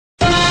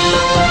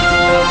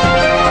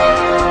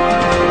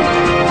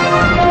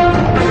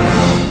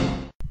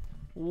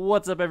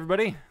What's up,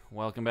 everybody?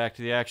 Welcome back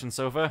to the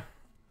ActionSofa.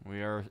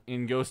 We are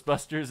in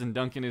Ghostbusters, and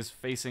Duncan is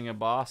facing a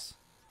boss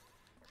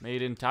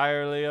made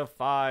entirely of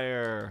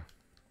fire.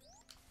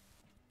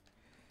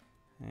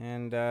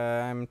 And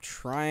I'm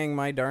trying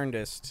my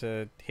darndest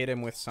to hit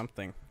him with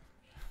something.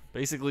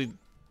 Basically,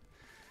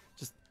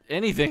 just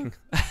anything.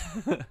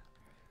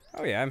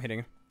 Oh yeah, I'm hitting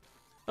him.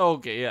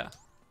 Okay, yeah.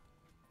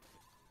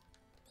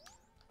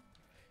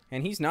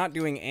 And he's not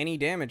doing any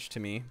damage to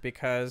me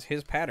because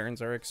his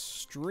patterns are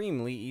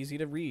extremely easy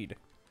to read.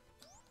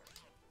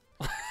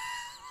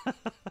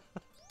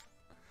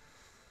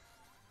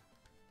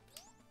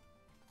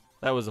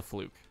 That was a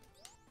fluke,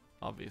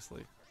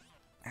 obviously.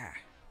 Ah.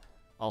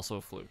 Also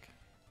a fluke.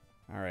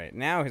 Alright,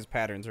 now his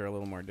patterns are a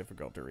little more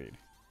difficult to read.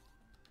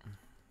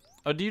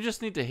 Oh, do you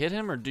just need to hit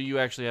him, or do you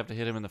actually have to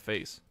hit him in the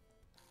face?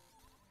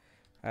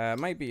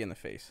 Might be in the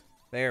face.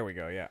 There we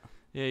go, yeah.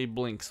 Yeah, he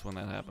blinks when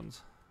that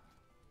happens.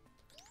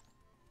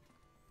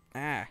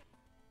 Ah.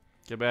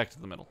 Get back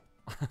to the middle.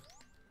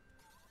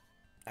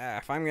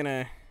 If I'm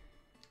gonna...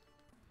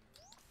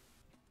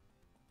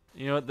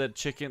 You know what? That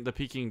chicken, the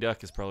Peking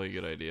duck is probably a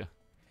good idea.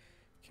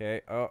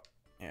 Okay, oh.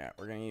 Yeah,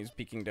 we're gonna use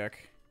Peking Duck.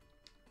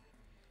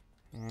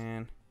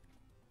 And...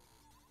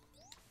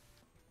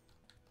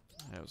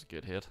 That was a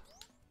good hit.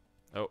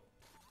 Oh.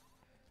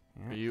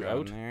 Yeah, Are you got him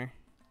out? there.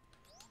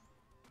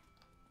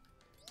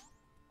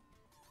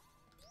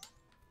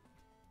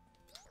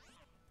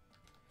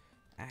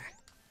 Ah.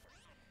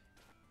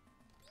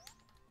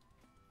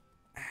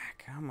 Ah,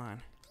 come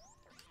on.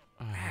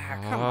 Ah,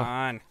 come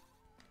on.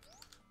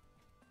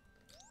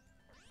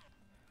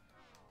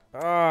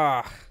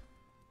 Ah,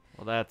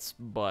 Well, that's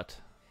butt.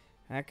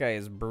 that guy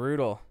is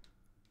brutal.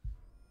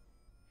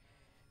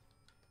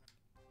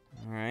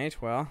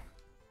 Alright, well.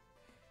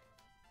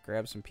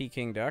 Grab some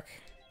Peking duck,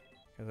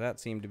 because that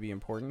seemed to be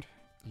important.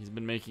 He's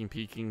been making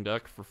Peking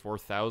duck for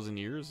 4,000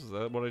 years? Is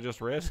that what I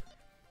just read?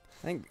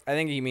 I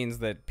think he means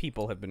that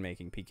people have been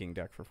making Peking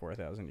duck for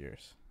 4,000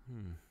 years.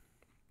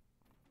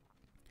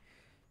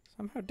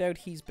 Somehow doubt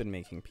he's been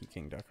making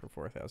Peking duck for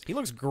 4,000. He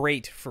looks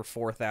great for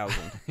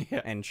 4,000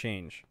 Yeah. and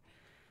change.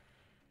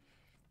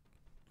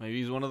 Maybe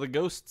he's one of the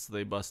ghosts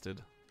they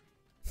busted.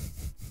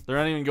 They're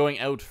not even going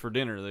out for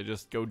dinner. They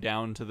just go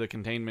down to the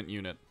containment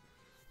unit.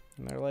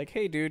 And they're like,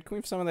 hey, dude, can we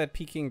have some of that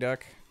Peking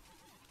duck?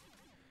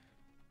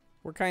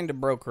 We're kind of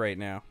broke right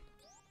now.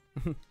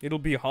 It'll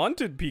be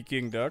haunted,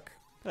 Peking duck.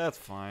 That's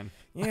fine.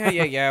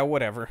 Yeah,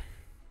 whatever.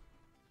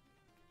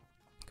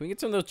 Can we get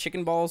some of those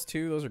chicken balls,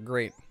 too? Those are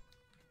great.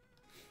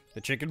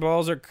 The chicken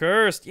balls are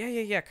cursed.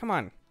 Yeah, come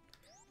on.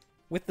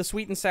 With the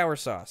sweet and sour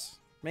sauce.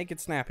 Make it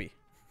snappy.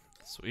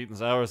 Sweet and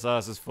sour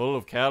sauce is full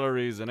of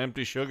calories and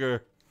empty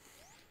sugar.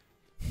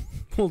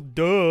 Well,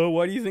 duh.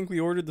 Why do you think we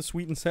ordered the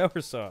sweet and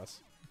sour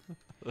sauce?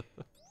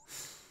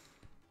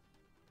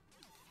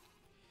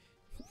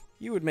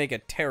 You would make a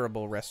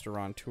terrible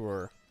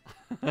restaurateur.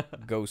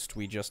 Ghost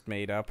we just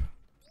made up.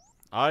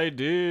 I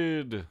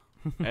did.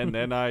 And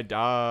then I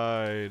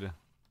died.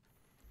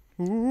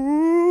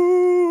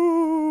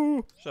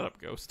 Ooh. Shut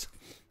up, ghost.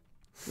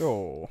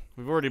 Oh.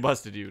 We've already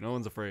busted you. No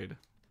one's afraid.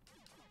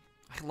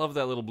 I love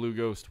that little blue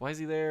ghost. Why is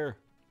he there?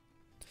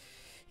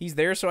 He's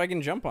there so I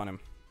can jump on him.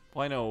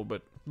 Well, I know,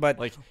 but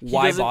like,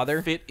 why he doesn't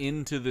bother? fit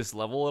into this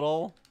level at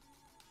all.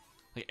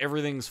 Like,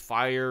 everything's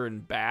fire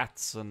and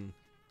bats, and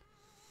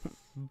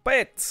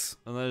Bits.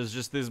 there's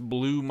just this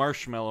blue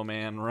marshmallow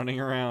man running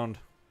around.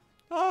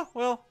 Oh,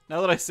 well,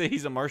 now that I say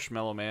he's a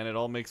marshmallow man, it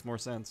all makes more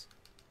sense.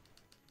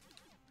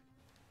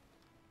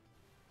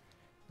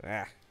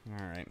 Ah,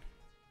 alright.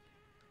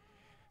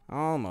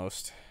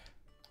 Almost.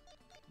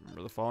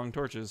 Remember the falling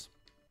torches.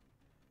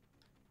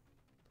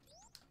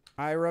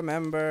 I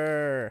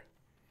remember.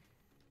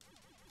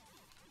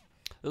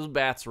 Those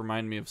bats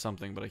remind me of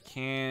something, but I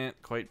can't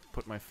quite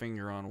put my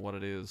finger on what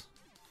it is.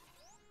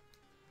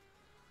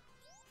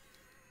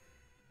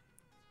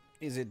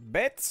 Is it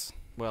bits?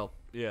 Well,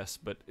 yes,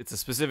 but it's a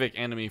specific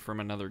enemy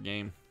from another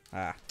game.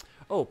 Ah.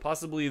 Oh,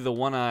 possibly the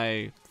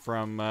one-eye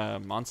from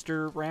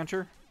Monster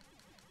Rancher?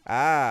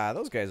 Ah,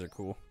 those guys are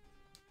cool.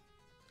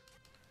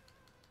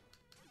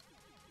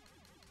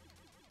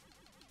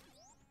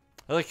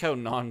 I like how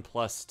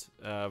nonplussed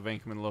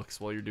Venkman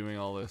looks while you're doing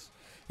all this.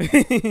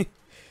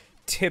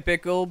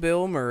 Typical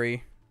Bill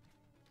Murray.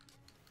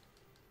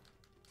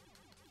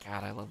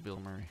 God, I love Bill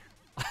Murray.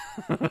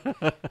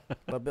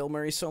 Love Bill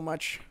Murray so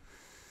much.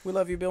 We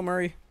love you, Bill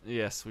Murray.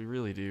 Yes, we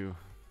really do.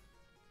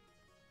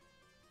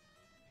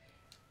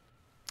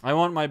 I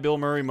want my Bill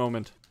Murray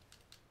moment.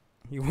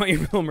 You want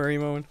your Bill Murray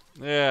moment?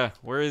 Yeah,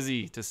 where is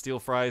he to steal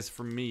fries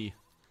from me?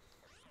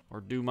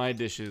 Or do my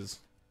dishes?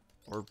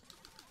 Or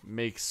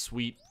make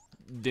sweet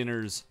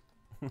dinners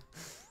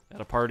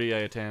at a party I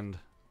attend?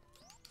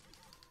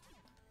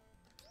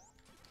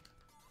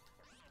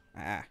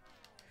 Ah.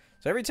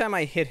 So every time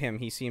I hit him,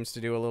 he seems to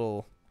do a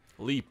little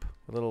Leap.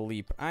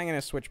 leap. I'm going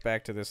to switch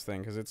back to this thing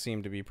because it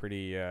seemed to be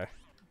pretty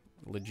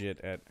legit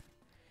at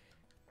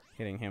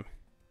hitting him.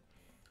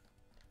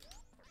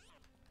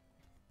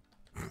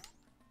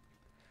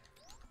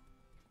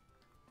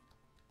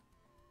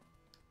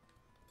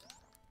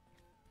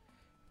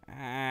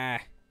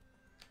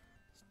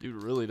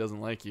 Dude really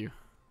doesn't like you.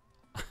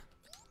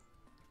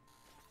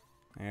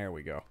 There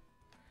we go.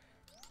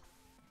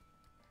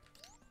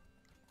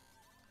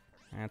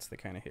 That's the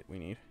kind of hit we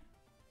need.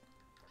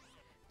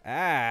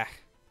 Ah!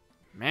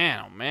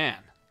 Man, oh man.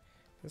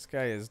 This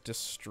guy is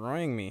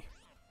destroying me.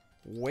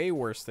 Way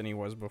worse than he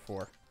was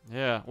before.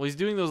 Yeah, well, he's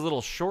doing those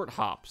little short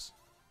hops.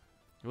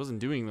 He wasn't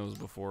doing those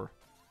before.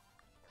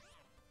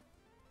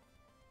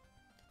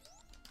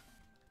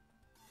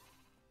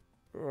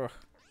 Ugh.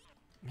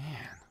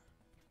 Man.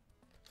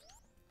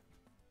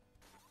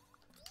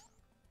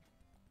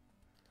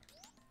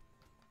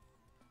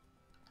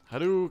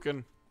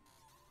 Hadouken.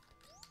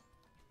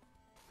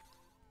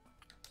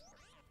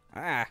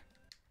 Ah!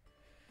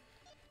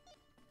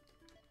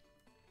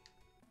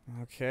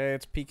 Okay,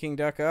 it's Peking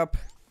Duck up.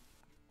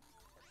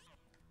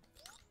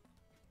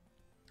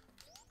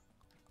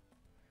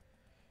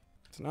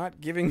 It's not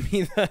giving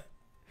me the...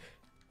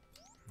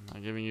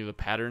 Not giving you the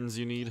patterns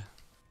you need.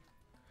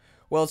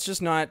 Well, it's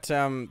just not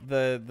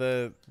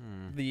my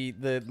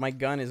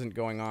gun isn't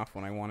going off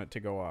when I want it to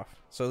go off.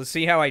 So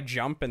see how I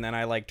jump and then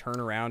I like turn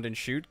around and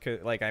shoot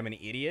like I'm an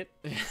idiot?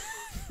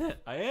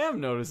 I am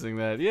noticing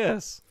that.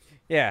 Yes.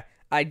 Yeah,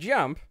 I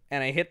jump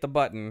and I hit the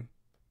button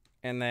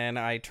and then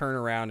I turn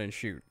around and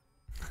shoot.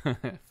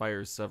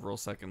 Fires several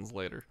seconds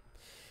later.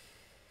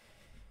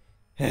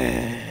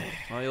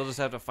 Well, you'll just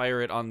have to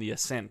fire it on the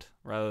ascent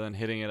rather than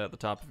hitting it at the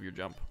top of your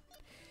jump.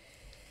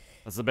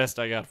 That's the best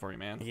I got for you,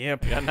 man.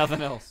 Yep. I got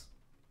nothing else.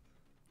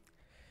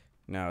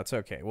 No, it's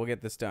okay. We'll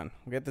get this done.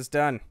 We'll get this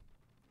done.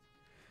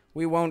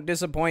 We won't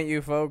disappoint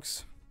you,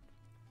 folks.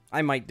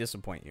 I might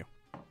disappoint you.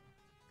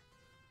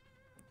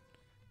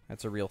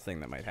 That's a real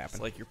thing that might happen.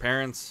 It's like your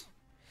parents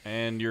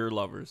and your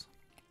lovers.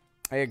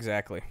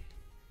 Exactly.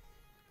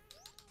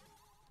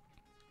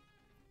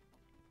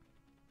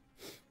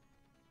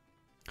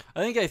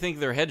 I think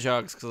they're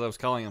hedgehogs because I was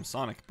calling him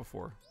Sonic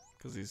before.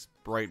 Because he's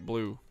bright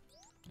blue.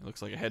 He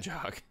looks like a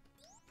hedgehog.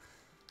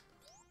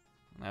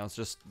 Now it's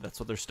just, that's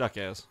what they're stuck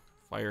as.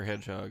 Fire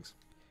hedgehogs.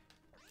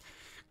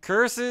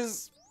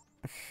 Curses!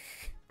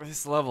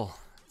 This level.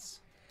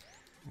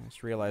 I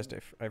just realized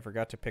I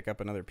forgot to pick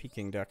up another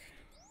Peking duck.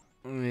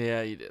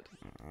 Yeah, you did.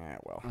 Ah,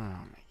 well. Oh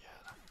my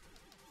god.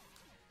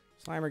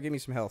 Slimer, give me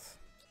some health.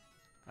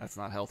 That's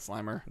not health,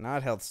 Slimer.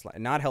 Not health.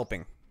 Not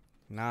helping.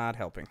 Not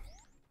helping.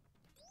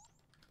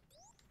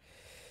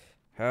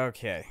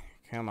 Okay.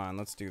 Come on,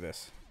 let's do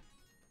this.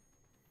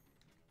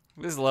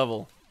 This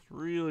level is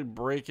really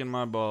breaking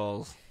my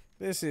balls.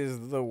 This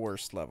is the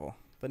worst level.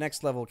 The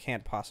next level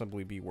can't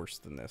possibly be worse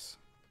than this.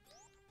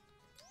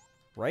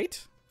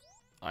 Right?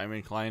 I'm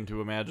inclined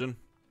to imagine.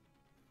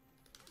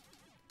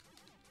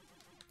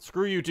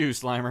 Screw you too,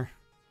 Slimer.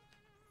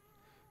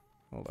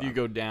 Hold If on. you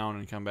go down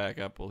and come back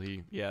up, will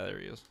he? Yeah, there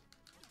he is.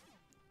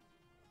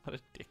 What a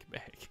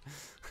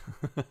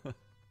dickbag.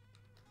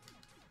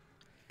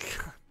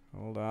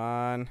 Hold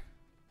on.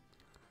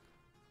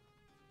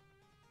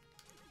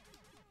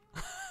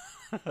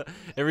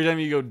 Every time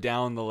you go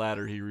down the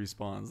ladder, he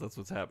respawns. That's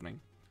what's happening.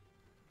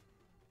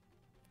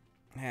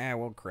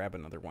 We'll grab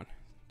another one.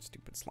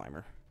 Stupid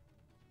Slimer.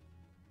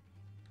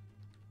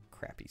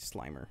 Crappy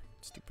Slimer.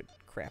 Stupid,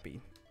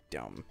 crappy,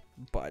 dumb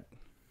butt.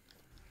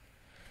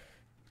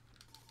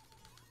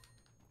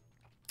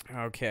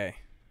 Okay.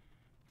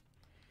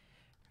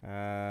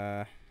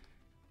 I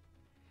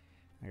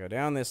go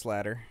down this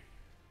ladder.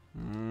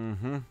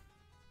 Mm-hmm.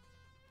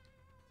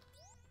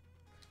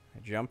 I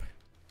jump.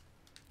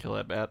 Kill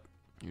that bat.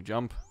 You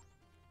jump.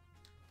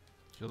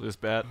 Kill this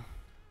bat.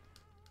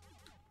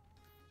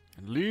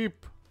 And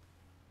leap.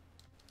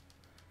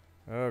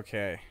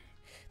 Okay.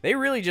 They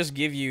really just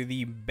give you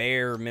the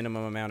bare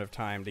minimum amount of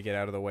time to get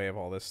out of the way of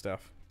all this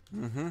stuff.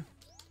 Mm-hmm.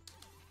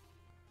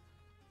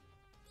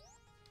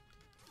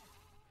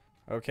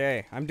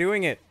 Okay, I'm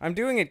doing it. I'm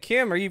doing it.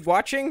 Kim, are you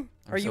watching?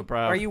 I'm so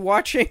proud. Are you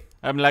watching?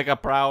 I'm like a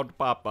proud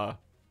papa.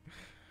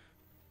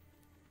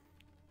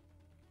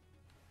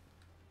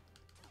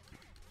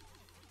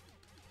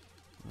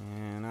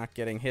 Not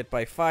getting hit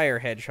by fire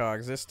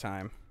hedgehogs this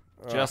time.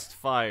 Ugh. Just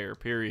fire,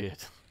 period.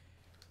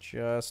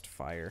 Just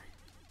fire.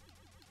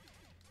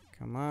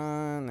 Come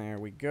on, there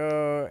we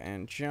go.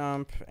 And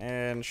jump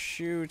and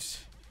shoot.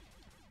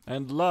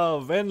 And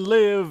love and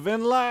live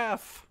and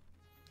laugh.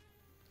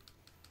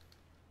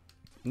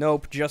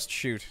 Nope, just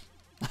shoot.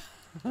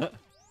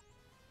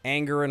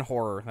 Anger and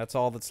horror. That's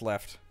all that's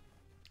left.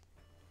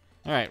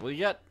 Alright,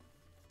 well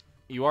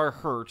you are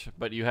hurt,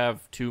 but you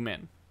have 2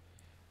 men.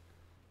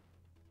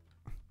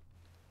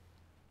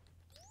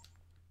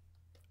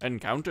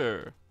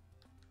 Encounter.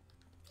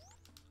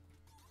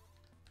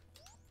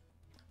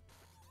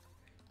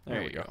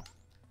 There you go.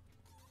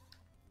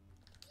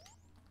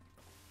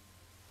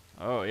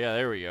 Oh, yeah,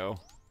 there we go.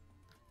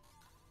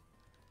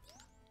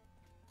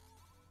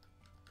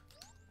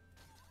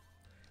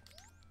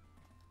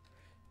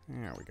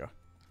 There we go.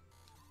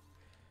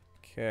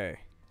 Okay.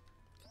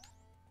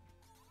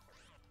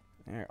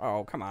 There,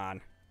 oh, come on.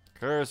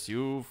 Curse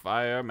you,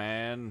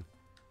 fireman.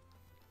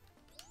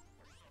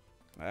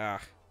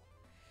 Ah.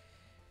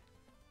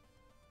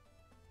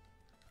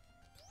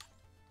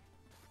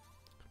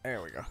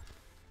 There we go.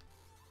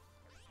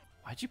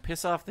 Why'd you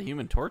piss off the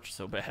Human Torch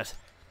so bad?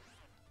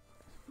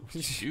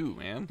 What'd you do,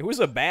 man? It was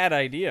a bad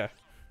idea.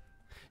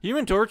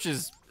 Human Torch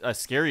is a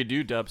scary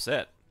dude to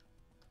upset.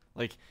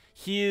 Like,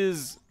 he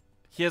has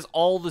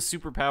all the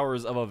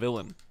superpowers of a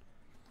villain.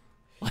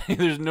 Like,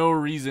 there's no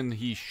reason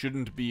he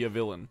shouldn't be a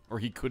villain, or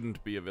he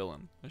couldn't be a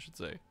villain, I should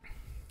say.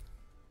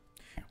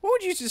 What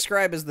would you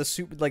describe as the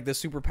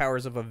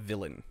superpowers of a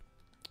villain?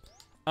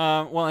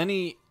 Well,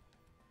 any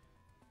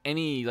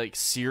like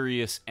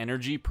serious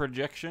energy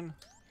projection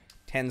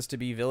Tends to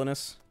be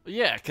villainous.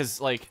 Yeah,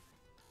 because like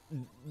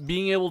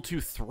being able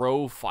to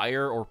throw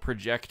fire or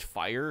project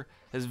fire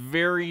has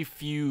very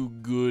few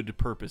good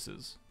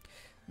purposes.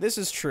 This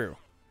is true.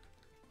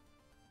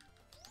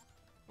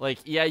 Like,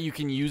 yeah, you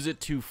can use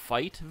it to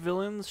fight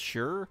villains,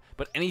 sure,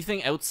 but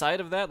anything outside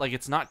of that, like,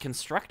 it's not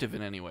constructive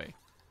in any way.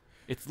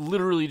 It's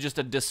literally just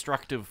a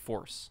destructive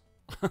force.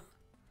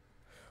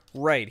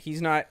 Right.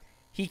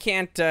 He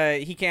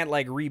can't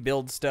like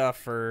rebuild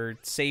stuff or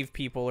save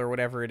people or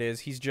whatever it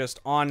is. He's just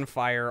on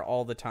fire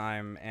all the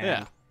time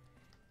and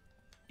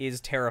is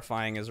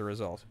terrifying as a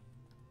result.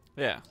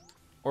 Yeah.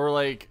 Or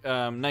like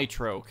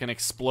Nitro can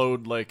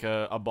explode like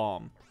a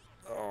bomb.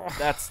 Ugh.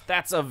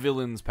 That's a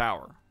villain's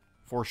power,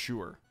 for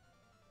sure.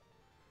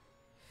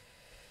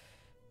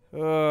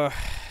 It's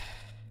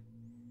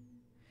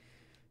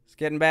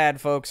getting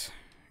bad, folks.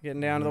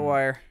 Getting down to the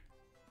wire.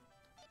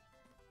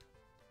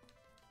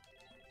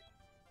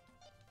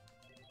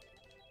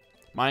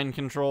 Mind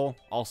control,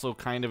 also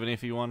kind of an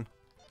iffy one.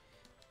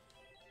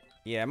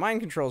 Yeah,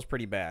 mind control is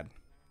pretty bad.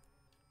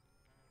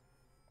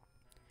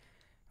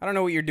 I don't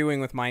know what you're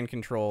doing with mind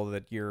control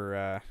that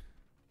you're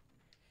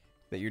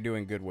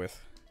doing good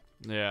with.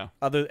 Yeah.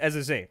 Other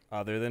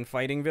than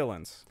fighting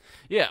villains.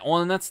 Yeah, well,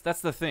 and that's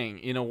the thing.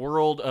 In a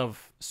world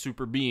of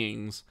super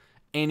beings,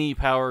 any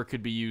power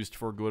could be used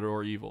for good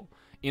or evil.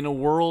 In a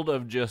world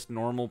of just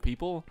normal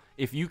people,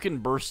 if you can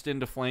burst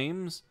into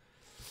flames,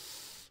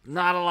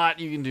 not a lot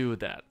you can do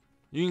with that.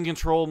 You can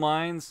control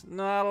minds,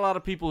 not a lot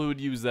of people who would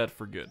use that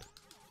for good.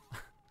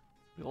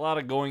 A lot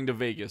of going to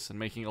Vegas and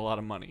making a lot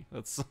of money.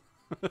 That's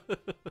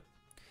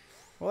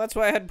Well, that's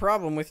why I had a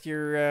problem with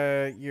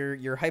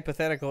your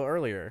hypothetical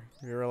earlier.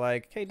 You were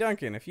like, "Hey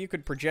Duncan, if you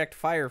could project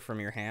fire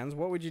from your hands,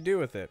 what would you do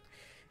with it?"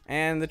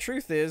 And the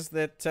truth is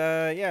that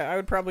yeah, I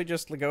would probably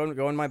just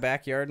go in my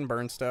backyard and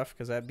burn stuff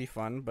because that'd be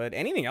fun. But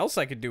anything else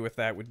I could do with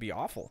that would be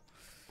awful.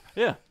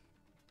 Yeah.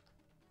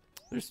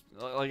 There's,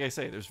 like I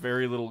say, there's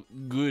very little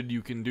good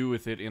you can do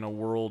with it in a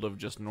world of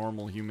just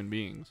normal human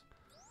beings.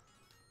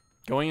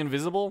 Going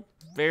invisible,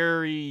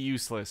 very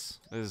useless.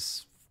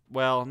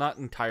 Well, not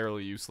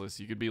entirely useless.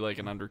 You could be like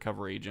an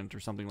undercover agent or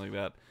something like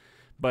that.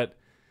 But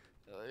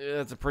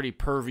it's a pretty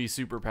pervy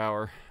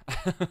superpower.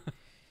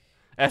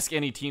 Ask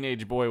any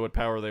teenage boy what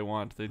power they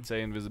want. They'd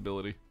say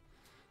invisibility.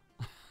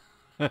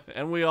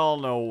 And we all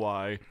know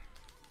why.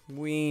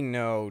 We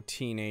know,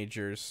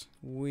 teenagers.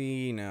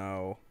 We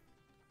know.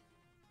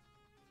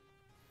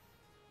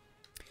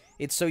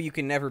 It's so you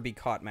can never be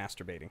caught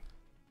masturbating.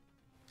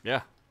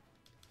 Yeah.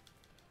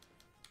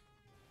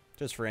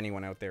 Just for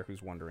anyone out there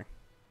who's wondering.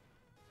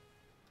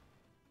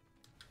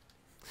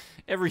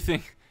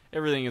 Everything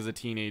as a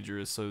teenager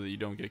is so that you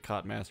don't get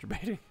caught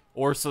masturbating.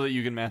 Or so that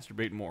you can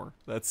masturbate more.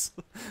 That's...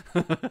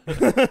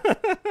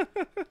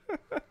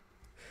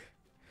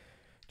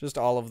 Just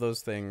all of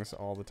those things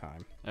all the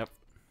time. Yep.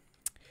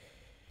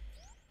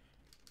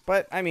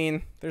 But, I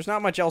mean, there's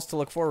not much else to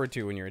look forward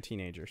to when you're a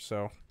teenager,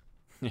 so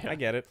Yeah. I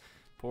get it.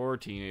 Poor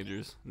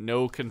teenagers.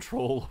 No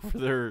control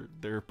over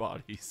their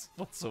bodies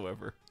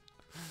whatsoever.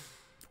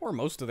 Or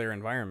most of their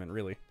environment,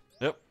 really.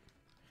 Yep.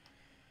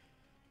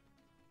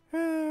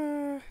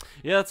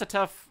 Yeah, that's a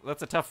tough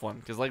one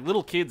because like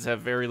little kids have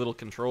very little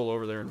control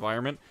over their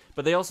environment,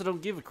 but they also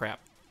don't give a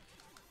crap.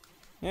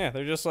 Yeah,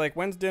 they're just like,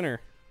 when's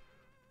dinner?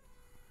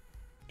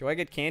 Do I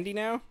get candy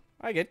now?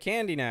 I get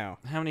candy now.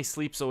 How many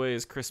sleeps away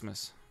is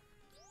Christmas?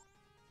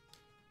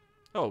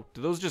 Oh,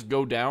 do those just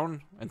go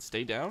down and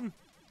stay down?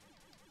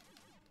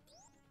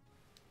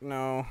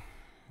 No.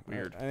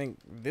 Weird. I think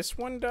this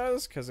one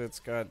does because it's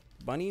got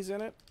bunnies in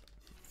it.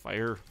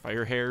 Fire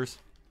hairs.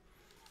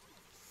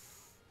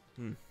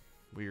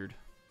 Weird.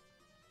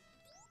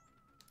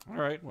 All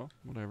right, well,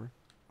 whatever.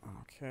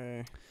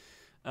 Okay.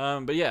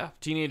 But yeah,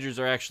 teenagers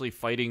are actually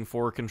fighting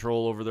for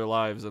control over their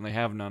lives, and they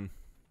have none.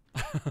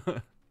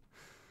 It's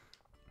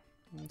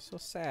so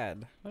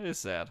sad. That is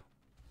sad.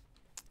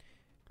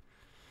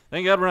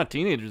 Thank God we're not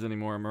teenagers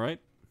anymore, am I right?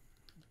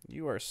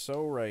 You are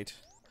so right.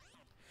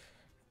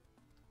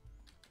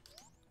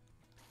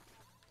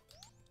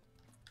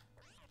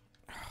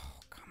 Oh,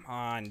 come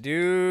on,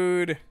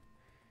 dude.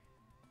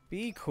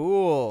 Be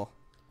cool.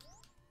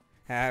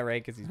 Ah,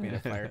 right, because he's made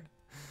of fire.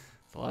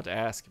 It's a lot to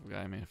ask if a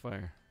guy made a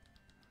fire.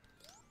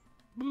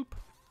 Boop.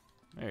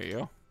 There you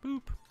go.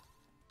 Boop.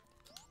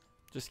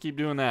 Just keep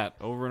doing that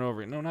over and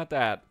over. No, not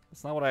that.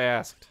 That's not what I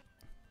asked.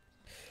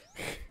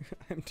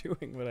 I'm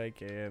doing what I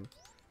can.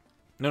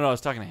 No, I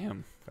was talking to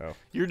him. Oh.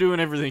 You're doing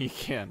everything you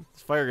can.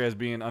 This fire guy's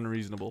being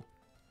unreasonable.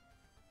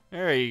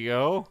 There you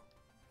go.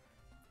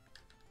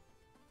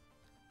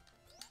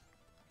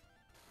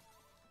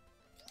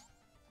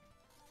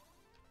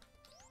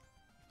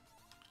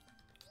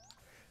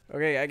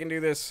 Okay, I can do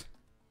this.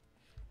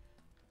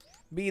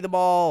 Be the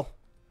ball.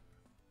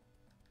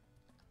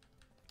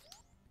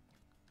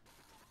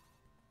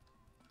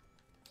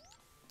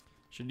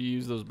 Should you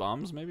use those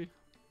bombs, maybe?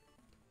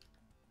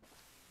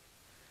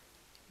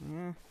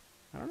 I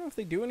don't know if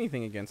they do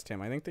anything against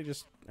him. I think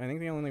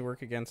they only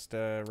work against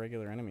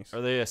regular enemies.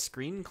 Are they a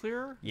screen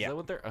clearer? Yeah. Is that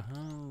what they're...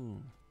 Oh.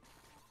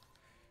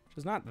 Which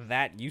is not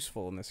that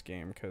useful in this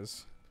game,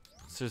 because...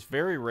 So there's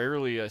very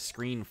rarely a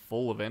screen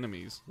full of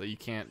enemies that you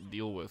can't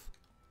deal with.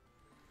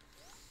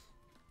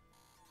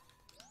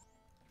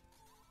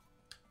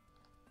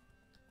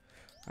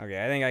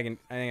 Okay, I think I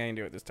can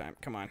do it this time.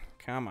 Come on.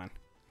 Come on.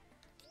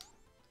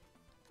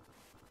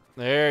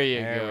 There you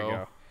There go. we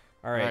go.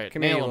 All right, Alright,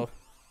 come here, nail you 'em. little...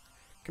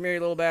 Come here, you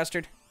little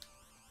bastard.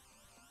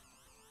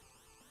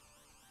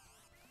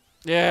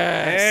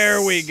 Yes.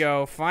 There we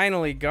go.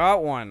 Finally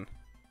got one.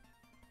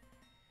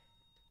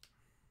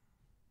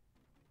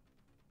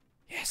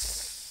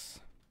 Yes.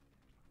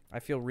 I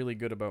feel really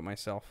good about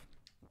myself.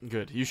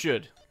 Good. You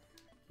should.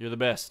 You're the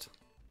best.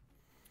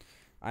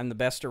 I'm the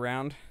best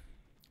around.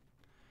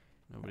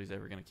 Nobody's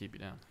ever gonna keep you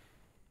down.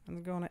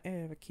 I'm gonna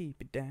ever keep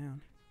it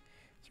down.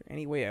 Is there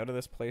any way out of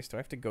this place? Do I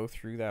have to go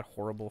through that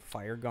horrible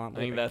fire I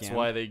gauntlet think that's again?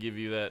 why they give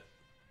you that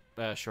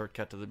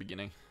shortcut to the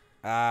beginning.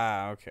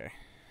 Ah, okay.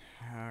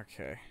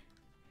 Okay.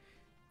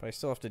 But I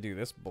still have to do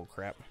this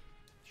bullcrap.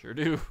 Sure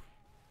do.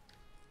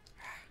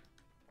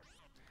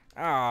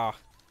 Ah.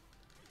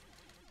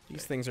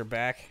 These things are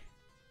back.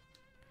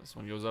 This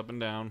one goes up and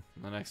down.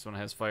 And the next one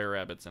has fire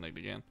rabbits in it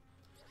again.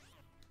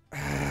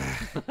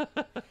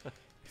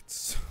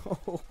 It's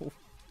so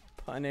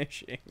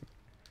punishing.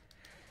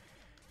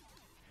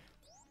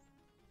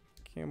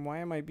 Kim, why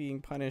am I being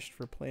punished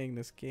for playing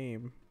this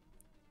game?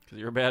 Because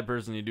you're a bad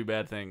person, you do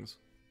bad things.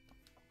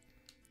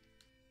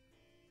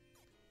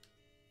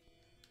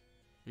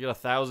 You get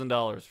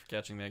 $1,000 for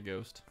catching that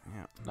ghost.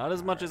 Yeah. Not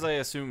as much as I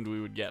assumed we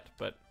would get,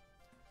 but...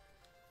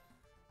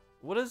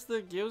 What does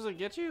the gyoza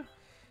get you?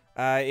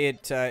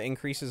 It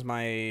increases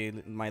my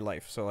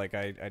life, so like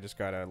I just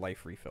got a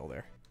life refill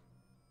there.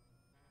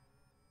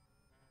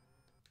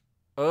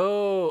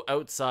 Oh,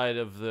 outside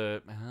of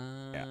the...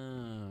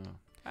 Yeah.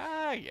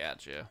 I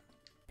gotcha.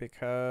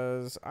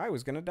 Because I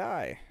was gonna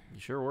die. You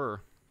sure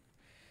were.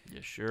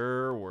 You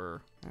sure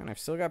were. And I've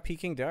still got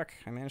Peking duck.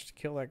 I managed to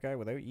kill that guy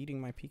without eating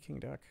my Peking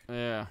duck.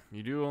 Yeah,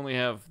 you do only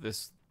have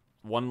this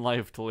one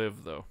life to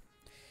live, though.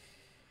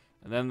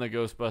 And then the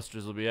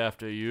Ghostbusters will be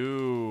after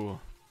you.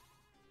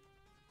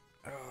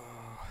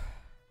 Oh.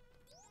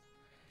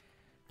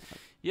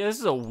 Yeah, this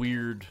is a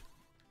weird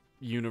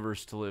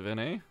universe to live in,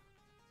 eh? Like,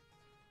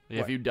 if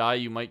What? you die,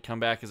 you might come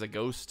back as a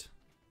ghost.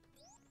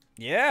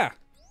 Yeah.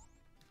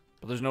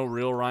 But there's no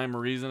real rhyme or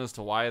reason as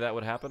to why that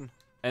would happen.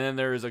 And then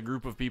there is a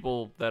group of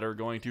people that are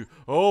going to...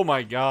 Oh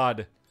my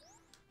god!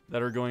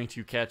 That are going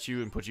to catch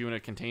you and put you in a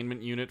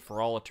containment unit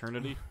for all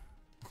eternity.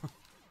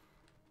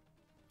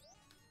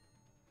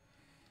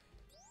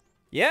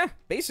 Yeah,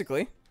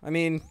 basically. I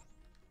mean...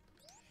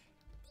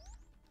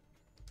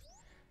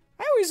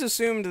 I always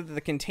assumed that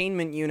the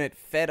containment unit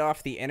fed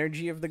off the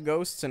energy of the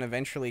ghosts and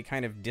eventually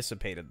kind of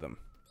dissipated them.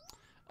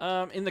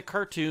 In the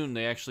cartoon,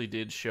 they actually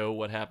did show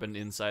what happened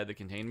inside the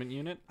containment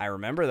unit. I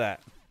remember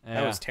that. Yeah.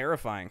 That was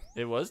terrifying.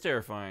 It was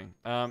terrifying.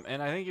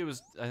 And I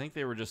think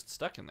they were just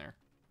stuck in there.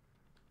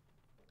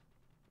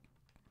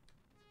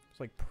 It's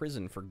like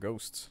prison for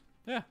ghosts.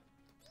 Yeah.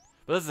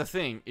 But that's the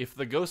thing. If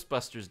the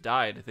Ghostbusters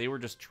died, they were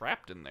just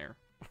trapped in there.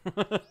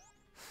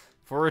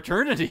 For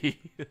eternity.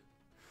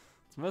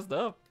 It's messed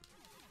up.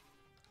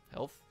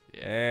 Health?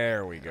 Yeah.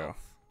 There we go. Health.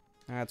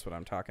 That's what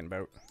I'm talking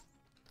about.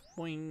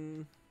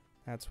 Boing.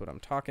 That's what I'm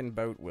talking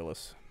about,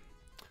 Willis.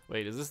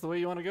 Wait, is this the way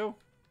you want to go?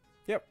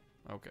 Yep.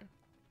 Okay.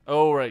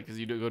 Oh, right, because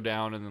you do go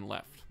down and then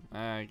left.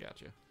 I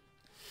gotcha.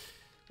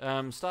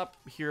 Stop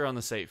here on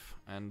the safe,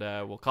 and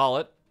we'll call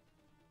it.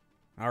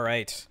 All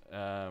right.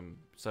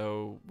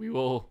 So we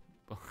will...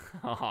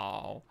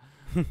 Oh,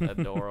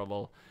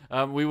 adorable.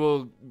 We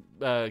will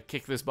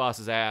kick this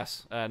boss's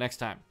ass next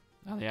time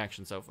on the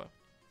Action Sofa.